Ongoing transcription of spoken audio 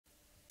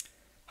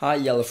Hi,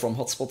 Yellow from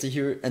Hotspotty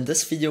here. In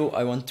this video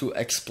I want to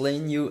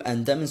explain you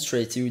and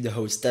demonstrate you the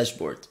host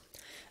dashboard.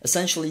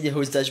 Essentially the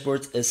host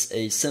dashboard is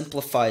a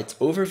simplified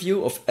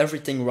overview of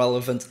everything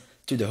relevant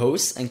to the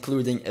host,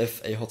 including if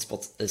a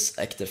hotspot is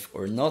active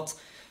or not.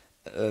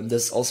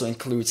 This also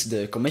includes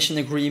the commission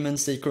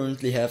agreements they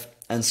currently have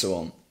and so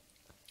on.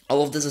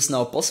 All of this is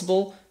now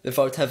possible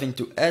without having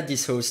to add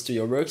these hosts to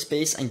your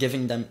workspace and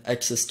giving them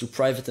access to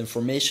private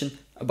information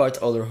about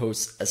other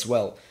hosts as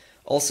well.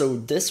 Also,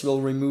 this will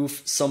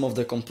remove some of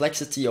the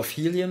complexity of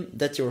Helium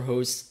that your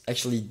hosts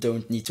actually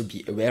don't need to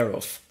be aware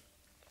of.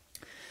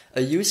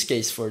 A use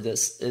case for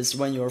this is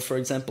when you're, for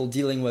example,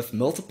 dealing with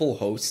multiple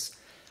hosts.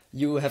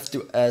 You have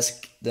to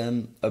ask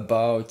them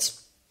about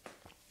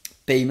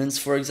payments,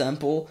 for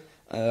example,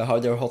 how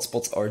their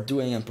hotspots are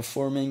doing and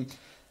performing.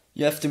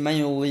 You have to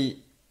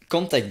manually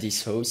contact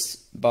these hosts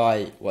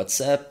by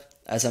WhatsApp,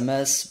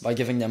 SMS, by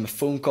giving them a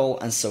phone call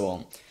and so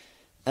on.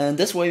 And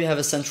this way we have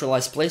a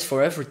centralized place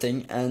for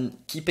everything and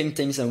keeping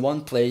things in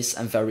one place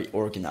and very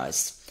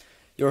organized.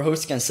 Your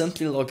host can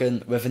simply log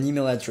in with an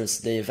email address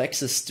they have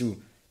access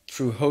to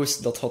through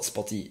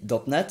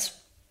host.hotspotty.net,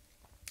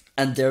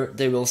 and there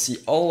they will see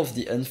all of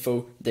the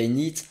info they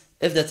need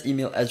if that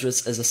email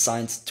address is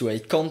assigned to a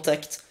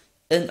contact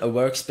in a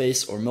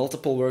workspace or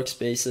multiple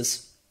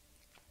workspaces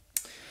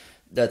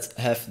that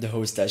have the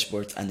host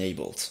dashboard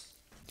enabled.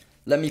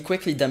 Let me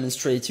quickly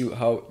demonstrate you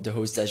how the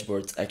host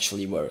dashboard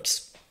actually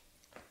works.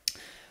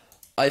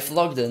 I've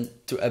logged in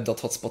to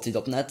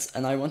app.hotspotty.net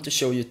and I want to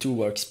show you two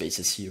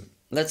workspaces here.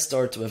 Let's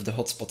start with the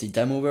Hotspotty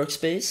demo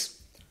workspace.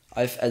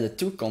 I've added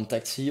two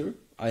contacts here.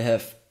 I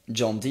have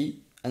John D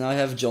and I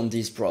have John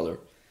D's brother.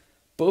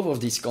 Both of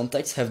these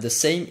contacts have the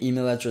same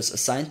email address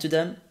assigned to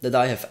them that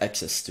I have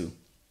access to.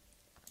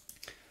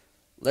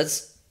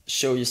 Let's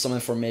show you some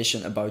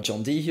information about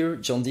John D here.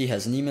 John D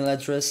has an email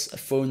address, a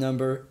phone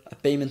number, a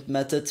payment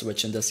method,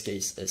 which in this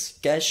case is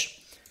cash.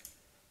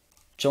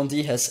 John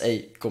D has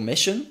a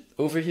commission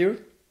over here.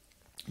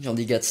 John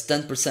D gets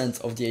 10%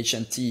 of the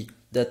HNT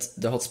that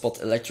the hotspot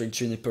Electric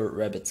Juniper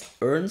Rabbit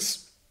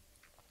earns.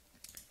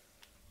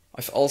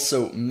 I've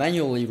also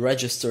manually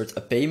registered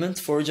a payment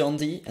for John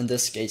D, in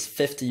this case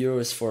 50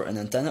 euros for an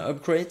antenna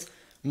upgrade.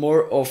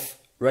 More of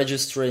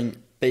registering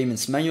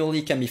payments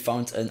manually can be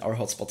found in our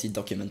Hotspotty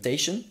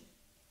documentation.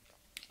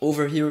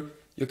 Over here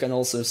you can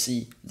also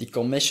see the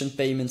commission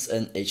payments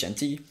in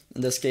HNT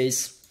in this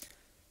case.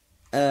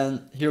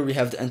 And here we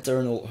have the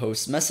internal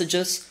host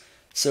messages,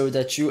 so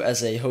that you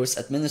as a host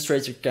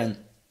administrator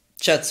can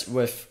chat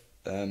with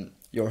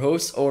your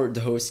host, or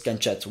the host can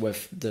chat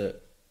with the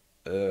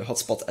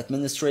hotspot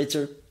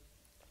administrator.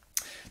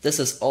 This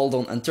is all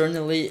done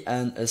internally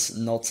and is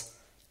not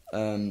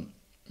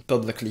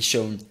publicly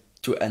shown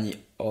to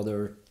any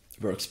other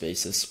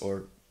workspaces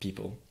or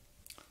people.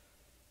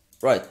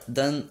 Right,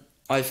 then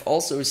I've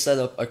also set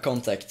up a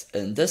contact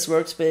in this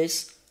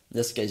workspace, in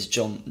this case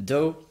John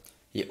Doe.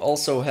 He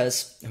also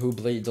has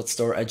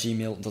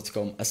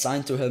hubli.store@gmail.com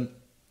assigned to him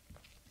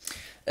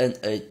in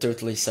a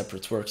totally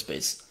separate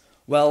workspace.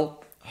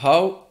 Well,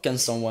 how can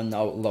someone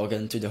now log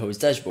into the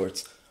host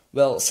dashboard?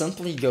 Well,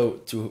 simply go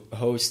to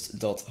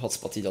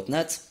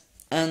host.hotspotty.net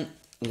and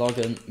log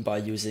in by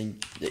using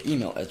the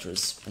email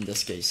address, in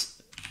this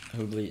case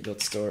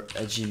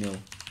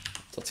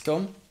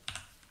hubli.store@gmail.com.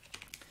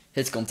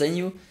 Hit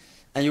continue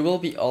and you will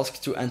be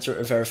asked to enter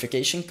a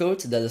verification code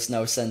that is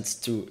now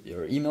sent to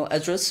your email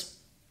address.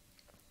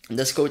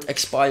 This code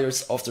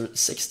expires after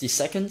 60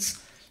 seconds,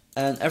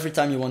 and every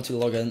time you want to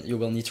log in, you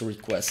will need to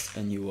request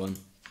a new one.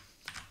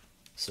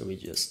 So we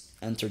just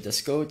enter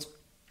this code,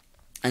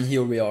 and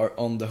here we are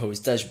on the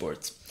host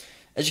dashboard.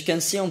 As you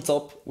can see on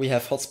top, we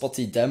have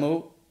Hotspotty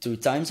demo 2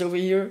 times over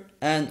here,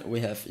 and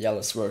we have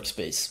Yellow's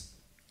workspace.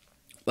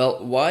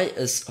 Well, why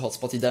is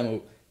Hotspotty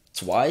demo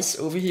twice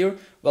over here?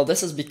 Well,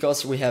 this is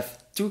because we have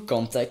 2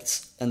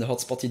 contacts in the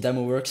Hotspotty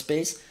demo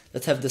workspace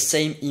that have the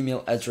same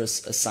email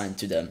address assigned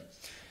to them.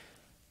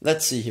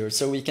 Let's see here.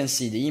 So we can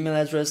see the email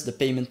address, the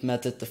payment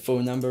method, the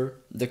phone number,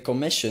 the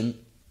commission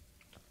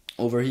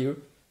over here,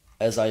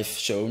 as I've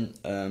shown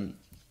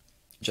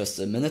just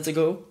a minute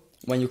ago.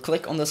 When you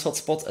click on this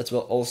hotspot, it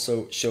will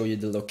also show you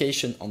the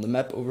location on the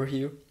map over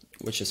here,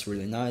 which is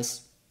really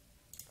nice.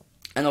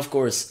 And of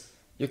course,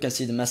 you can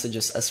see the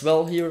messages as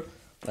well here.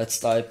 Let's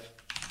type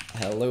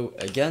hello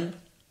again.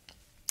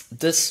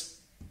 This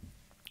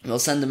will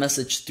send a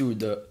message to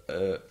the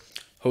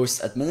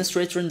host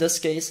administrator in this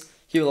case.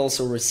 He will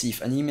also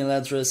receive an email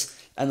address,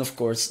 and of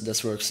course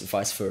this works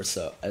vice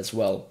versa as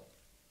well.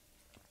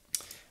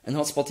 In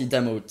Hotspotty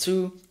demo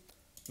 2,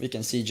 we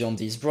can see John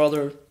D's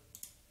brother.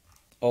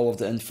 All of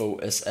the info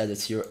is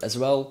added here as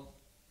well.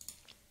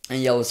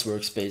 In Yellow's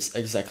workspace,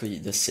 exactly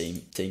the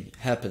same thing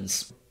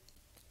happens.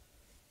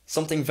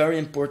 Something very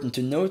important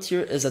to note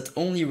here is that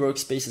only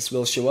workspaces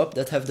will show up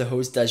that have the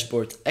host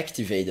dashboard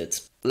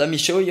activated. Let me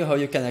show you how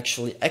you can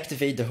actually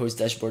activate the host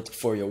dashboard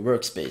for your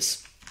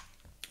workspace.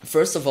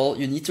 First of all,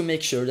 you need to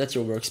make sure that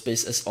your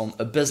workspace is on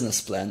a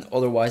business plan,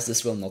 otherwise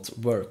this will not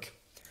work.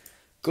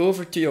 Go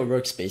over to your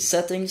workspace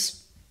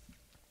settings.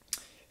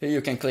 Here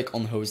you can click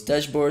on Host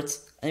Dashboard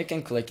and you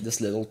can click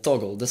this little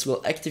toggle. This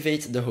will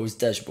activate the Host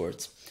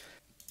Dashboard.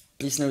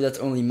 Please note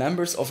that only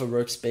members of a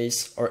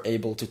workspace are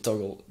able to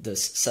toggle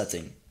this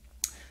setting.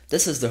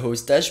 This is the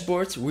Host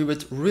Dashboard. We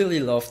would really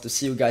love to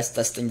see you guys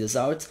testing this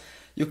out.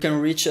 You can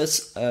reach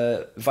us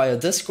via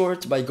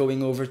Discord by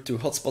going over to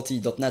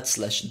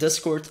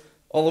hotspotty.net/Discord.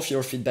 All of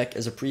your feedback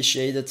is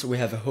appreciated. We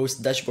have a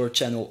Host Dashboard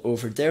channel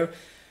over there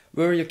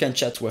where you can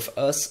chat with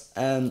us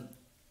and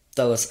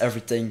tell us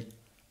everything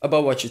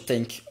about what you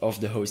think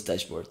of the Host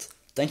Dashboard.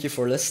 Thank you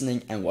for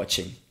listening and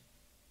watching.